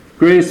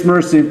Grace,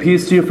 mercy, and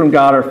peace to you from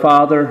God our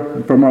Father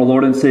and from our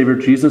Lord and Savior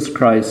Jesus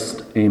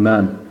Christ.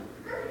 Amen.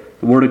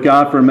 The Word of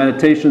God for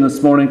meditation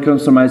this morning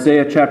comes from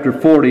Isaiah chapter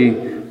 40,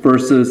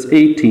 verses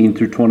 18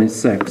 through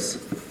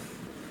 26.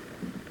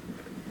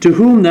 To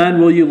whom then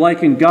will you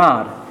liken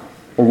God,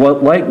 or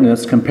what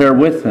likeness compare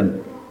with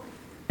him?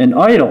 An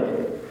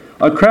idol.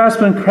 A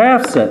craftsman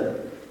casts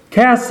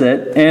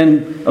it,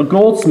 and a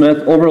goldsmith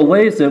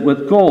overlays it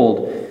with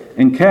gold,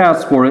 and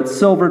casts for it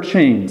silver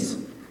chains.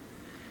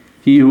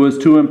 He who is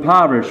too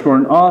impoverished for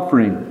an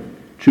offering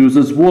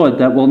chooses wood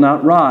that will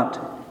not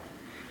rot.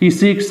 He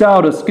seeks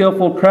out a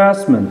skillful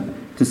craftsman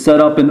to set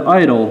up an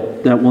idol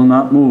that will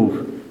not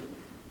move.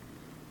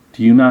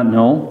 Do you not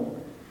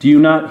know? Do you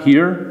not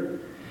hear?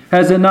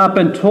 Has it not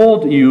been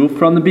told you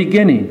from the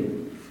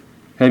beginning?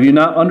 Have you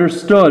not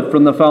understood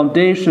from the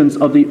foundations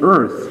of the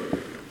earth?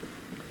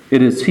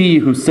 It is he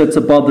who sits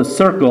above the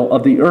circle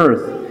of the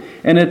earth,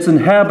 and its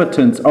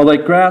inhabitants are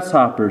like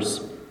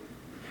grasshoppers,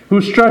 who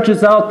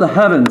stretches out the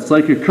heavens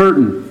like a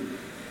curtain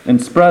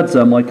and spreads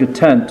them like a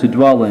tent to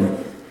dwell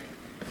in,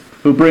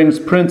 who brings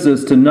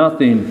princes to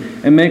nothing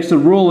and makes the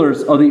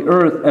rulers of the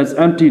earth as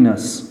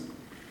emptiness.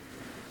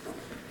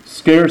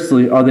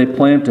 Scarcely are they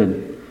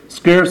planted,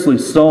 scarcely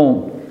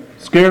sown,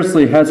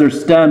 scarcely has their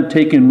stem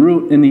taken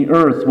root in the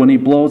earth when he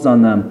blows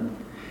on them,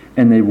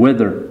 and they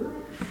wither,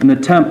 and the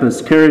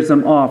tempest carries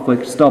them off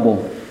like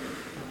stubble.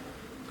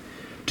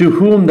 To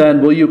whom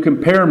then will you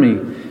compare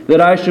me, that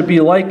I should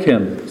be like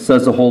him,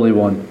 says the Holy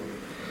One?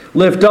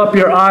 Lift up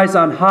your eyes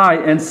on high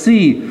and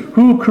see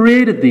who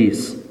created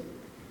these.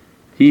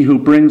 He who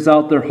brings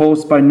out their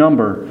hosts by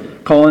number,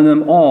 calling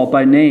them all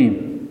by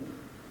name.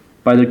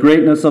 By the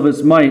greatness of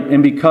his might,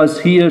 and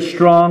because he is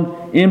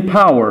strong in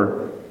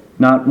power,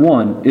 not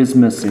one is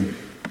missing.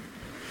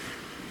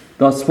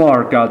 Thus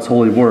far, God's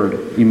holy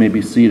word. You may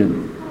be seated.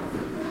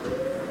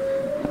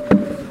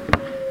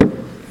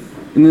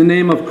 In the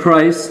name of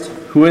Christ,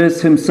 who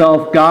is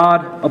himself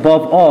God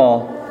above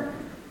all,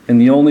 and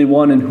the only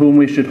one in whom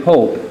we should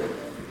hope,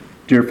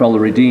 dear fellow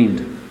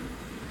redeemed.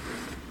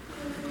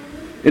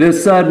 It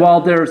is said,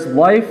 while there is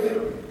life,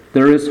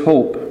 there is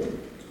hope.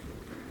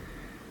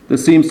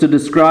 This seems to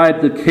describe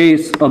the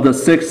case of the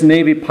 6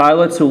 Navy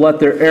pilots who left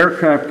their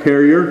aircraft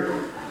carrier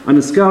on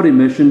a scouting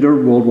mission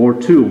during World War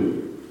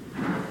II,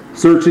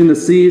 searching the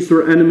seas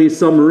for enemy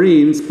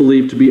submarines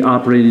believed to be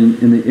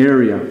operating in the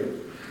area.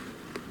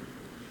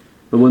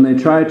 But when they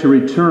tried to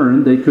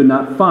return, they could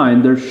not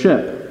find their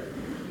ship.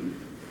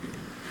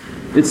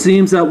 It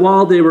seems that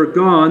while they were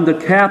gone, the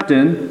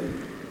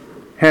captain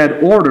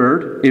had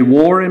ordered a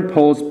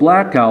war-imposed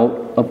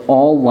blackout of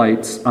all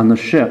lights on the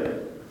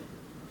ship.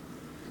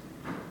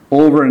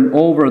 Over and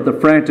over, the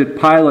frantic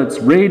pilots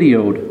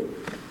radioed,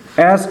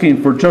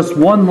 asking for just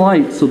one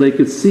light so they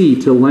could see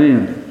to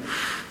land.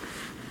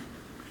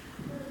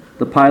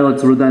 The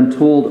pilots were then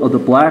told of the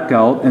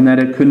blackout and that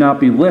it could not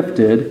be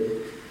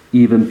lifted,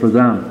 even for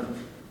them.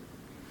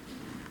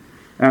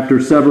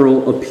 After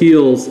several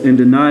appeals and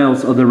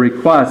denials of the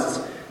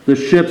requests, the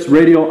ship's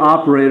radio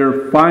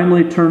operator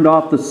finally turned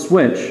off the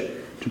switch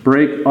to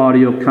break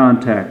audio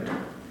contact.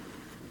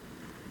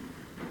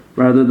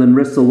 Rather than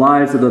risk the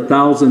lives of the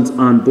thousands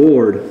on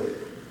board,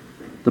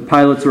 the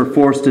pilots were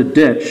forced to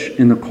ditch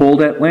in the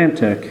cold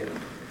Atlantic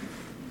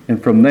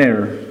and from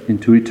there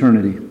into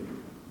eternity.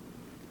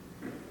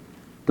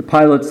 The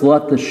pilots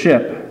left the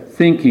ship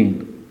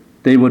thinking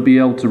they would be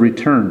able to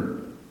return.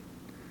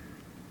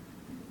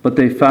 But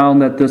they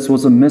found that this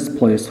was a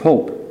misplaced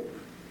hope.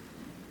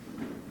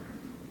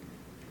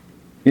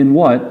 In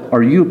what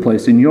are you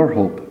placing your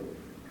hope?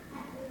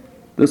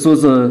 This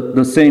was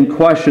the same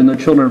question the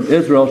children of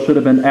Israel should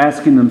have been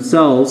asking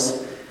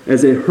themselves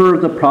as they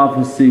heard the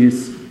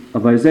prophecies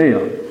of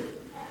Isaiah.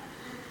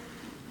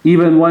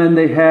 Even when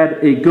they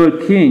had a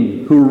good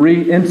king who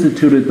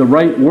reinstituted the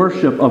right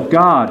worship of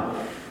God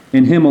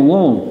in him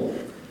alone,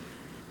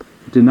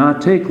 it did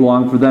not take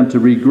long for them to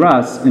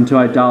regress into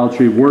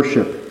idolatry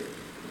worship.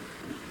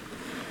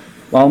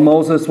 While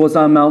Moses was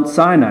on Mount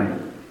Sinai,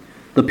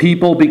 the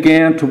people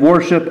began to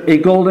worship a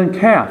golden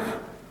calf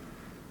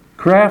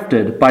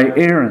crafted by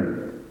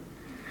Aaron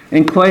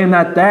and claimed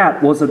that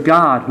that was a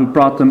god who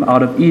brought them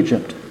out of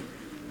Egypt.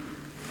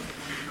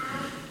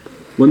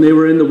 When they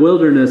were in the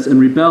wilderness and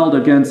rebelled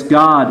against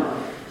God,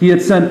 he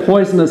had sent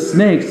poisonous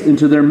snakes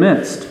into their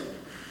midst.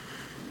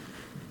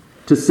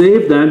 To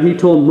save them, he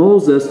told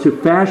Moses to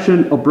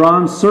fashion a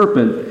bronze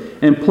serpent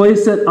and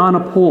place it on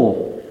a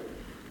pole,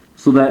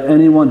 so that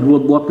anyone who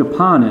would look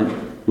upon it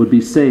would be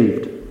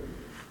saved.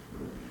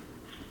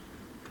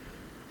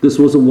 This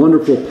was a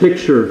wonderful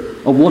picture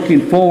of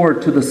looking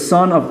forward to the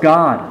Son of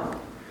God,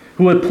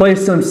 who would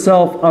place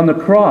himself on the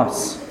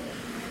cross,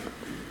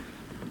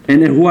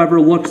 and whoever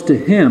looks to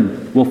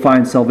him will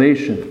find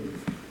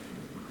salvation.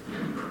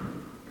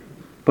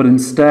 But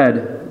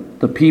instead,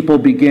 the people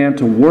began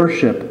to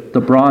worship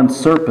the bronze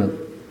serpent,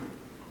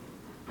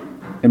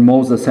 and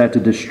Moses had to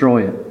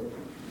destroy it.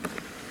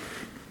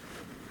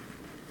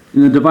 In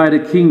the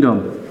divided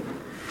kingdom,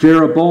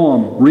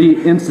 Jeroboam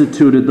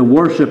reinstituted the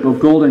worship of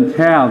golden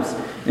calves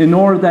in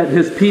order that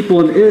his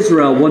people in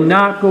Israel will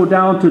not go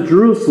down to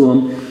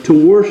Jerusalem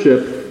to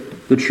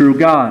worship the true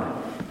God.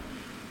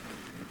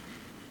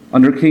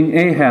 Under King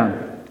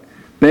Ahab,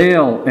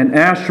 Baal and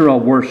Asherah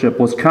worship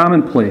was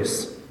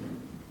commonplace.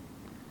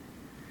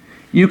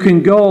 You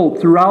can go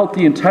throughout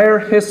the entire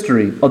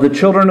history of the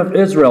children of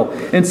Israel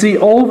and see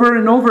over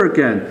and over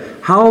again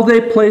how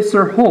they place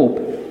their hope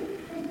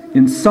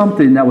in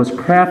something that was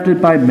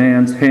crafted by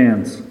man's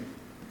hands,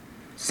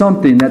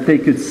 something that they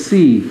could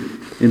see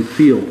and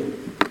feel.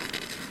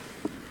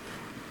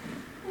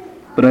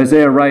 But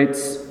Isaiah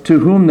writes, "To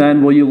whom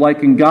then will you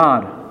liken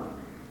God?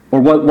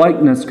 Or what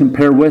likeness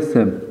compare with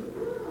him?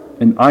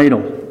 An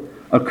idol.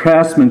 A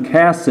craftsman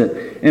casts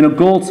it, and a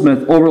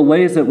goldsmith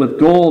overlays it with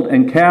gold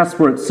and casts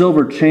for it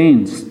silver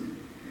chains.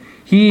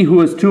 He who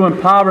is too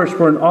impoverished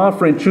for an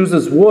offering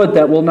chooses wood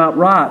that will not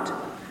rot,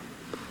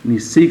 and he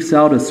seeks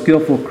out a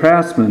skillful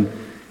craftsman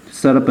to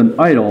set up an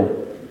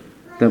idol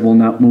that will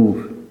not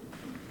move."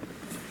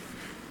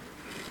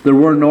 There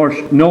were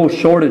no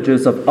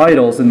shortages of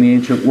idols in the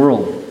ancient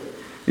world,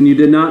 and you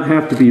did not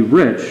have to be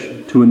rich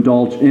to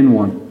indulge in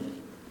one.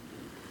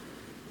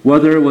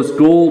 Whether it was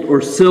gold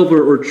or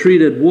silver or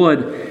treated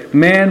wood,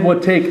 man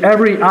would take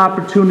every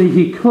opportunity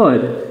he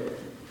could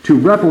to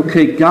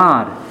replicate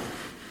God,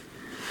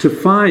 to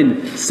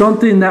find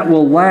something that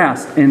will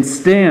last and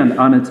stand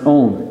on its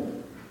own.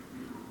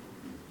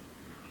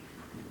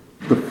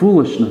 The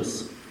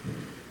foolishness.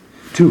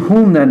 "To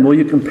whom then will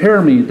you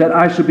compare me, that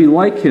I should be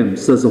like him?"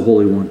 says the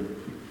Holy One.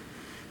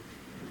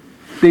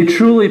 They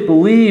truly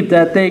believed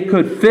that they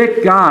could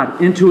fit God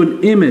into an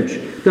image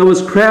that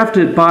was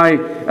crafted by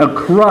a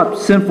corrupt,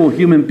 sinful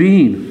human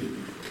being.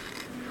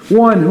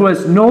 One who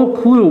has no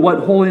clue what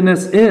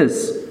holiness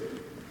is.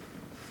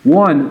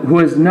 One who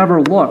has never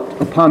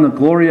looked upon the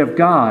glory of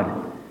God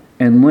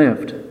and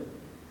lived.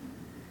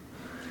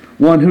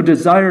 One who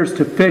desires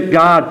to fit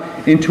God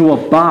into a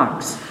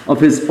box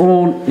of his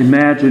own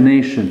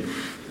imagination.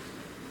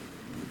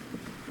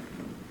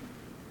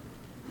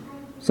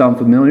 Sound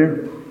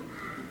familiar?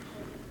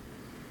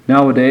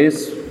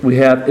 Nowadays, we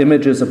have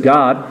images of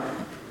God.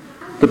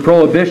 The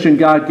prohibition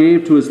God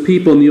gave to his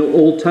people in the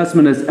Old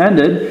Testament has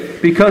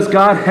ended because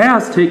God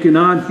has taken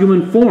on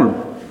human form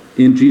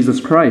in Jesus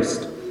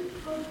Christ.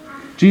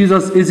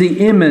 Jesus is the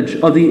image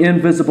of the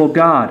invisible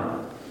God.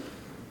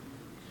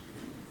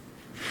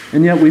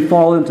 And yet we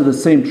fall into the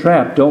same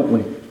trap, don't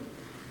we?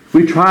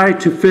 We try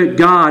to fit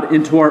God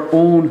into our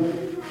own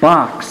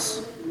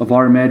box of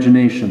our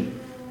imagination.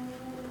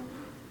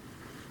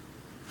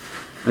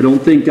 I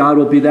don't think God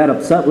will be that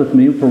upset with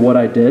me for what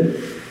I did.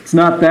 It's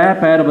not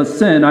that bad of a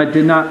sin. I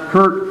did not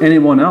hurt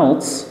anyone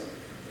else.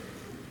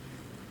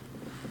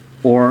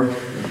 Or,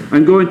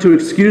 I'm going to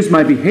excuse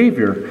my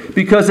behavior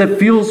because it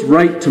feels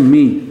right to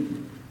me.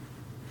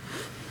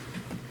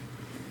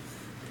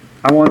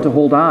 I want to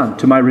hold on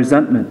to my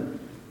resentment.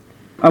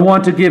 I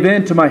want to give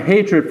in to my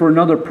hatred for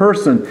another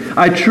person.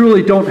 I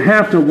truly don't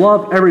have to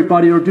love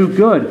everybody or do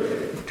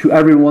good to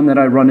everyone that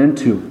I run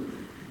into.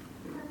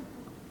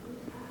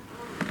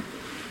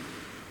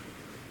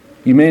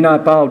 You may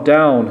not bow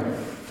down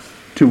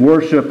to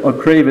worship a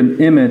graven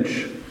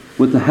image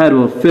with the head of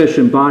a fish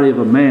and body of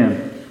a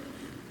man.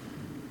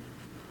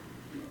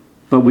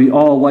 But we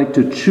all like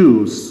to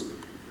choose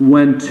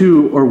when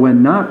to or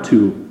when not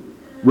to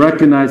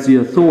recognize the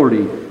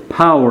authority,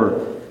 power,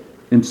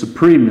 and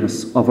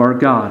supremeness of our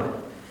God.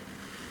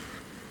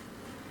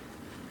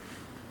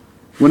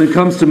 When it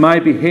comes to my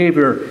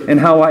behavior and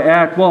how I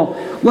act, well,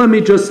 let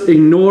me just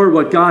ignore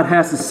what God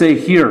has to say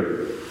here.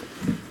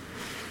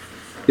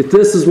 If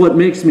this is what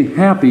makes me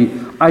happy,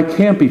 I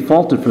can't be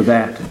faulted for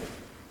that.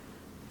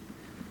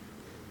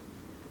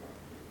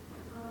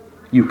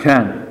 You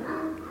can,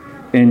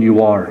 and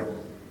you are.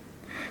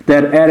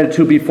 That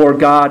attitude before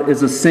God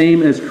is the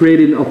same as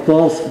creating a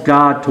false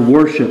God to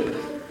worship.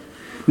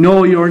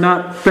 No, you are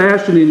not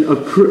fashioning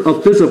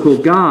a physical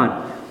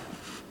God,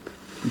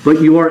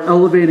 but you are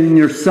elevating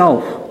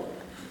yourself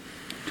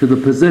to the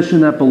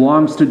position that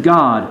belongs to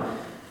God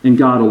and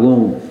God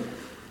alone.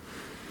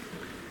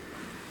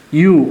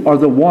 You are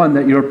the one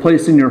that you're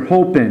placing your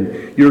hope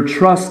in, your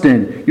trust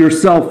in, your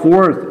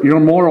self-worth,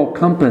 your moral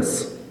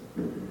compass.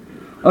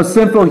 A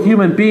sinful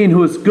human being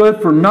who is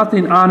good for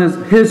nothing on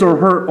his or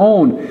her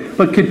own,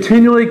 but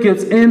continually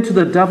gets into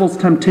the devil's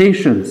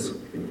temptations.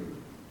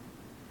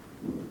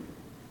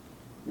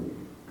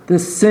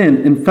 This sin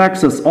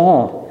infects us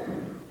all.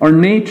 Our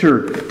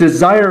nature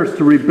desires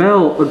to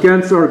rebel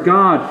against our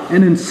God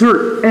and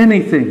insert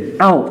anything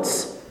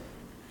else.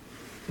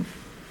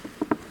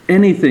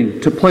 Anything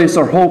to place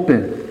our hope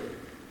in,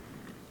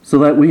 so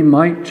that we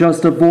might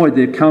just avoid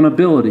the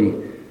accountability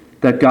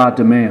that God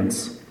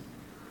demands.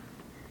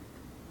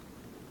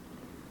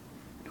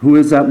 Who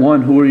is that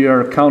one who we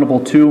are accountable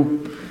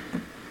to?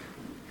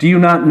 Do you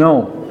not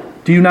know?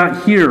 Do you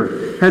not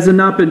hear? Has it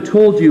not been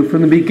told you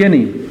from the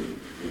beginning?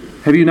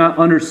 Have you not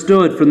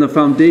understood from the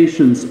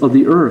foundations of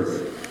the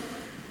earth?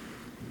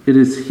 It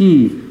is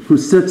He who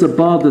sits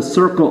above the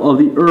circle of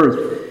the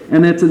earth,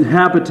 and its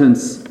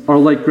inhabitants are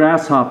like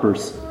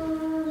grasshoppers,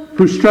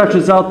 who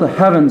stretches out the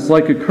heavens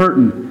like a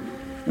curtain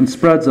and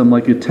spreads them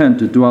like a tent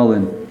to dwell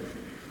in,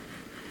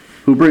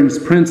 who brings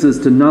princes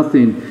to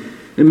nothing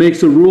and makes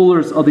the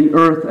rulers of the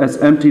earth as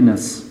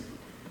emptiness.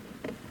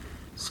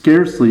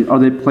 Scarcely are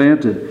they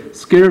planted,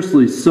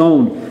 scarcely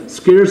sown,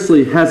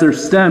 scarcely has their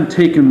stem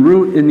taken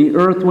root in the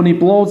earth when he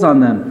blows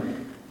on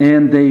them,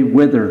 and they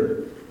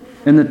wither,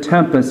 and the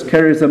tempest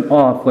carries them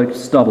off like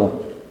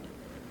stubble.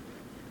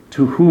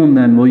 To whom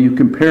then will you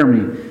compare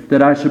me,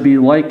 that I should be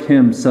like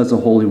him, says the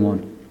Holy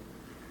One?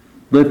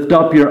 Lift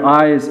up your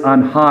eyes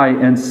on high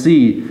and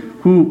see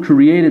who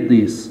created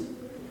these.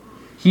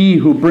 He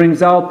who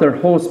brings out their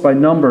hosts by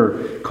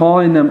number,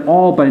 calling them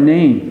all by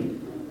name.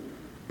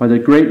 By the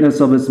greatness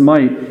of his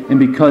might, and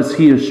because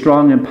he is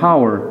strong in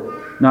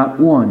power, not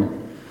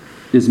one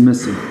is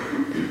missing.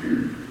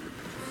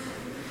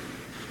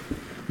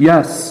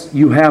 Yes,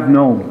 you have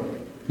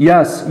known.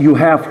 Yes, you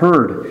have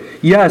heard.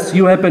 Yes,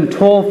 you have been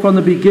told from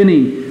the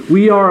beginning.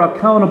 We are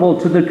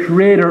accountable to the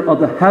Creator of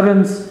the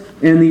heavens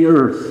and the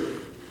earth.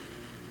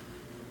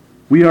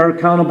 We are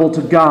accountable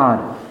to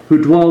God,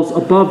 who dwells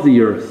above the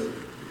earth,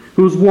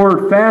 whose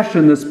word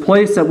fashioned this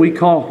place that we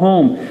call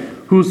home,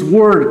 whose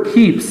word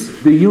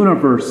keeps the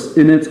universe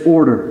in its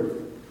order.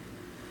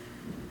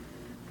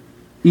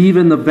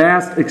 Even the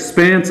vast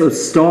expanse of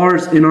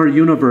stars in our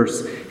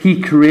universe,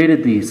 he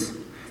created these.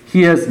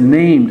 He has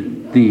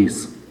named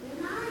these.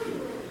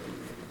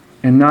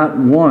 And not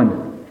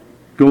one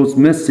goes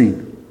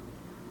missing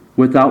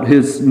without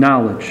his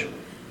knowledge.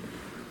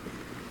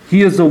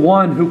 He is the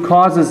one who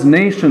causes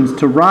nations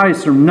to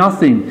rise from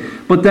nothing,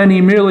 but then he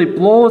merely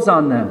blows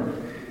on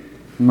them.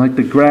 And like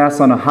the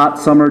grass on a hot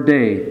summer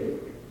day,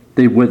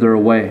 they wither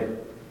away.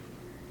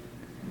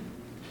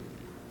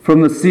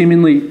 From the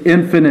seemingly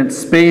infinite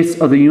space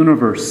of the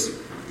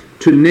universe,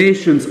 to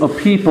nations of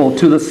people,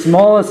 to the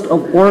smallest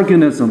of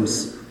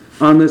organisms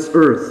on this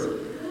earth,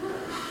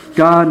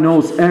 God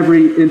knows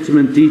every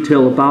intimate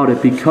detail about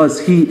it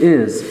because he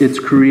is its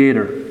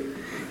creator.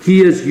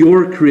 He is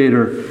your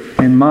creator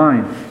and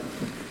mine.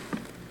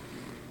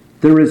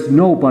 There is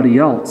nobody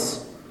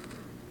else.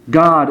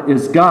 God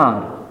is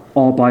God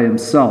all by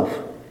himself.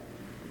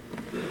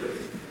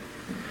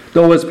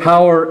 Though his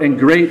power and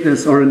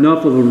greatness are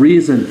enough of a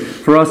reason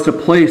for us to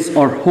place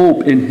our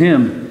hope in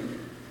him,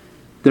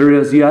 there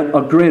is yet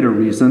a greater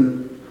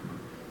reason: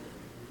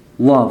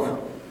 love.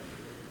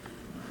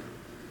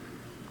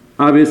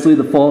 Obviously,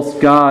 the false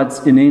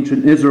gods in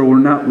ancient Israel were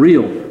not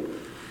real,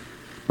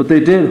 but they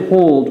did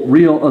hold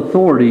real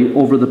authority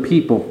over the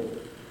people.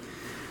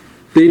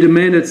 They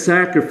demanded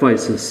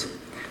sacrifices,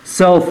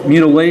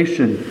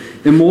 self-mutilation,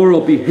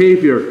 immoral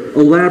behavior,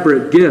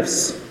 elaborate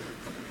gifts.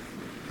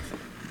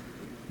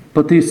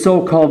 But these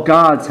so-called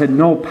gods had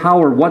no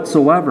power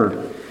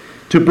whatsoever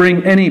to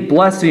bring any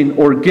blessing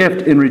or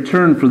gift in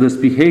return for this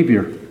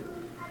behavior.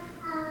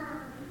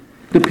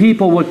 The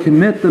people would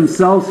commit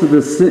themselves to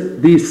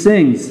these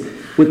things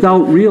without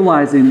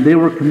realizing they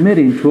were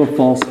committing to a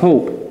false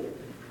hope.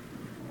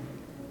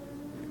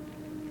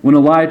 When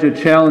Elijah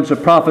challenged the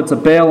prophets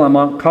of Baal on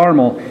Mount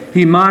Carmel,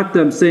 he mocked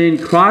them, saying,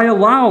 "Cry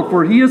aloud,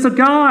 for he is a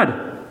god."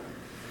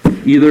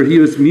 Either he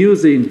was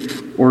musing,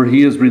 or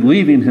he is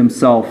relieving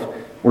himself,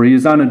 or he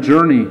is on a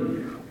journey,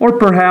 or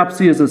perhaps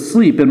he is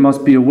asleep and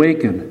must be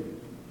awakened.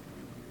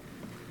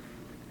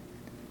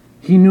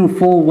 He knew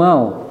full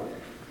well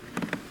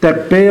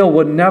that Baal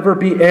would never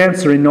be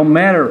answering no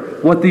matter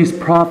what these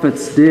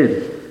prophets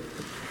did.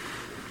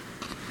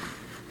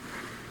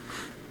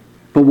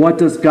 But what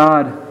does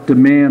God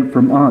demand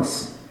from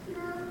us?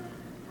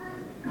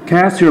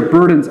 Cast your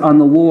burdens on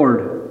the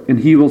Lord, and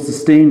he will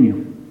sustain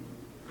you.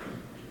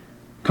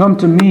 Come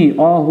to me,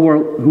 all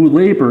who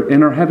labor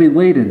and are heavy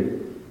laden,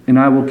 and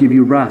I will give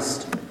you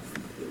rest.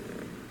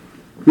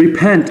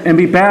 Repent and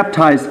be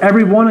baptized,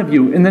 every one of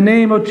you, in the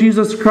name of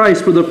Jesus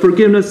Christ for the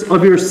forgiveness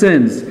of your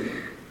sins,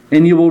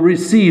 and you will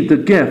receive the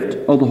gift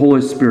of the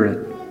Holy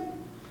Spirit.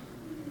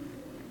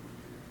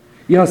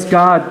 Yes,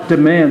 God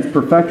demands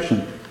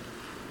perfection,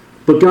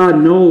 but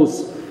God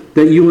knows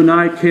that you and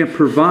I can't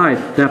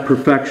provide that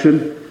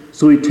perfection,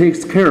 so he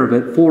takes care of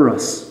it for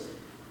us.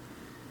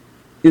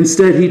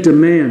 Instead, he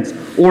demands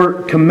or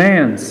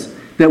commands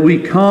that we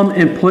come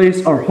and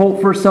place our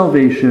hope for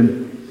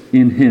salvation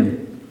in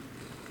him.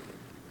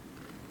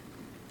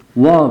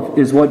 Love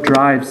is what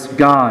drives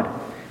God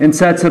and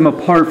sets him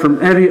apart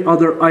from every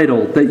other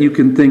idol that you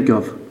can think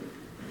of.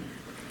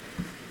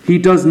 He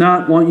does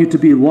not want you to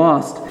be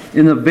lost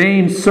in the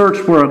vain search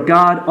for a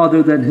God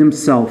other than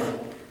himself.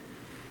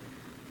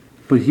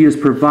 But he has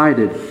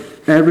provided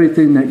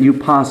everything that you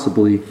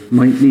possibly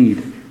might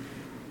need.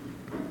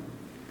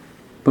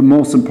 But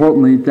most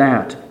importantly,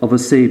 that of a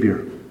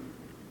Savior.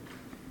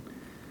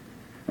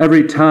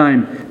 Every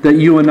time that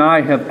you and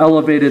I have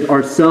elevated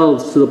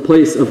ourselves to the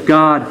place of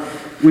God,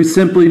 we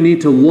simply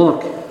need to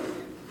look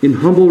in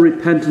humble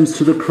repentance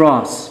to the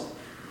cross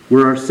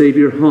where our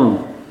Savior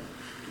hung.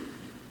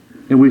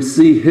 And we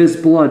see his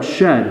blood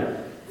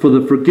shed for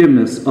the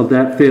forgiveness of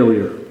that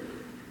failure.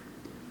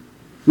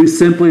 We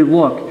simply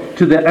look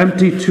to the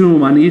empty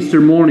tomb on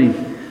Easter morning,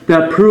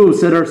 that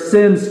proves that our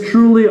sins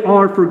truly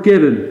are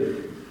forgiven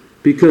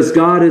because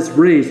God has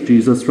raised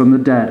Jesus from the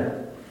dead.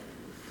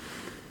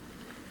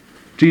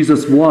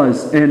 Jesus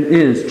was and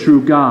is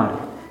true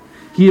God.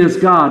 He is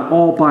God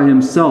all by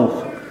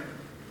himself.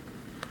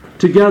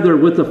 Together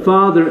with the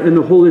Father and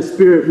the Holy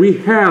Spirit, we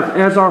have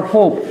as our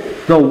hope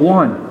the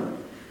one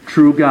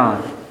true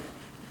God.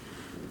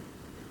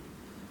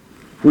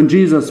 When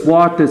Jesus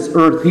walked this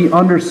earth, he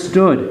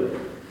understood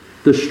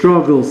the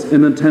struggles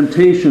and the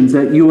temptations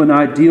that you and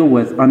I deal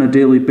with on a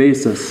daily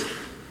basis.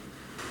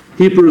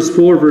 Hebrews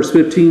 4 verse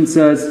 15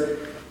 says,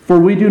 "For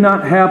we do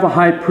not have a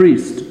high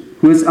priest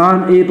who is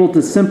unable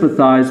to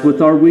sympathize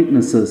with our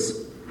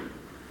weaknesses,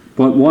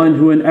 but one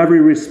who in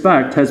every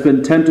respect has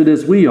been tempted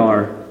as we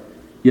are,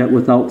 yet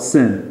without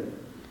sin."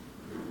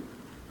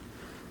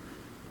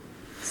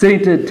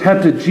 Satan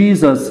tempted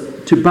Jesus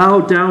to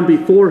bow down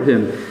before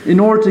him in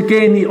order to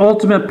gain the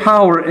ultimate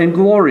power and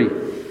glory.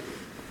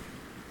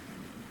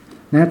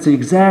 That's the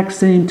exact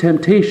same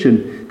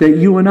temptation that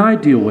you and I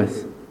deal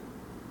with.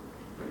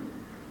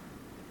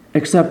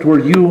 Except where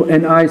you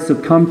and I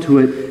succumb to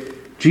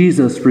it,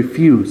 Jesus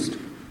refused.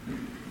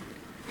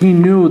 He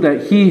knew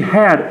that he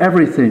had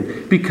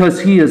everything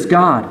because he is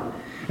God,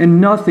 and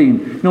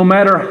nothing, no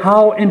matter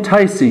how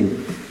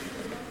enticing,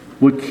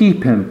 would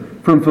keep him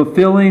from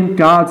fulfilling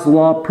God's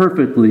law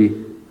perfectly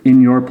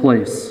in your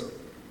place.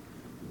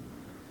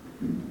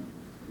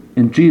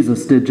 And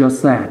Jesus did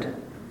just that.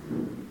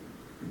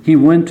 He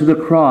went to the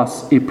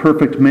cross a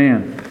perfect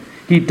man.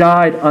 He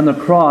died on the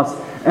cross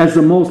as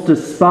the most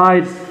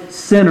despised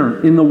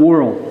sinner in the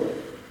world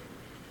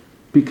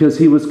because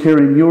he was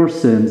carrying your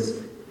sins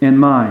and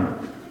mine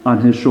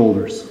on his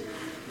shoulders.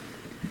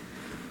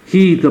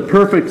 He, the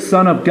perfect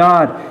Son of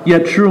God,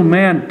 yet true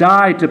man,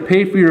 died to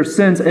pay for your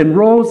sins and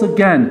rose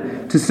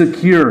again to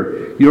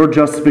secure your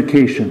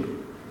justification.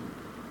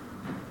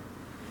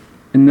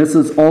 And this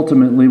is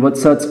ultimately what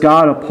sets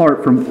God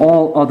apart from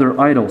all other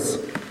idols.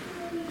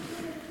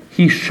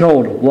 He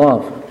showed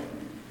love.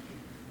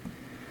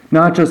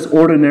 Not just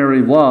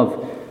ordinary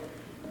love,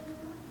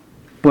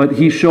 but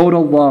he showed a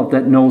love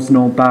that knows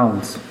no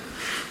bounds.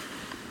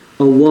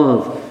 A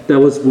love that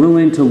was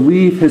willing to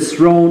leave his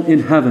throne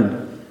in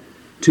heaven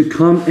to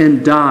come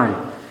and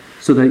die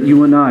so that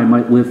you and I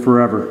might live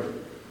forever.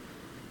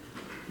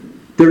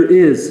 There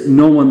is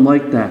no one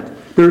like that.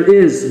 There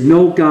is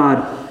no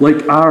God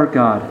like our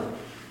God.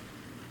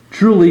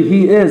 Truly,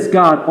 he is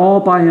God all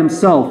by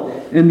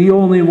himself and the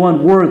only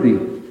one worthy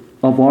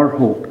of our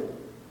hope.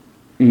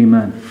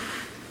 Amen.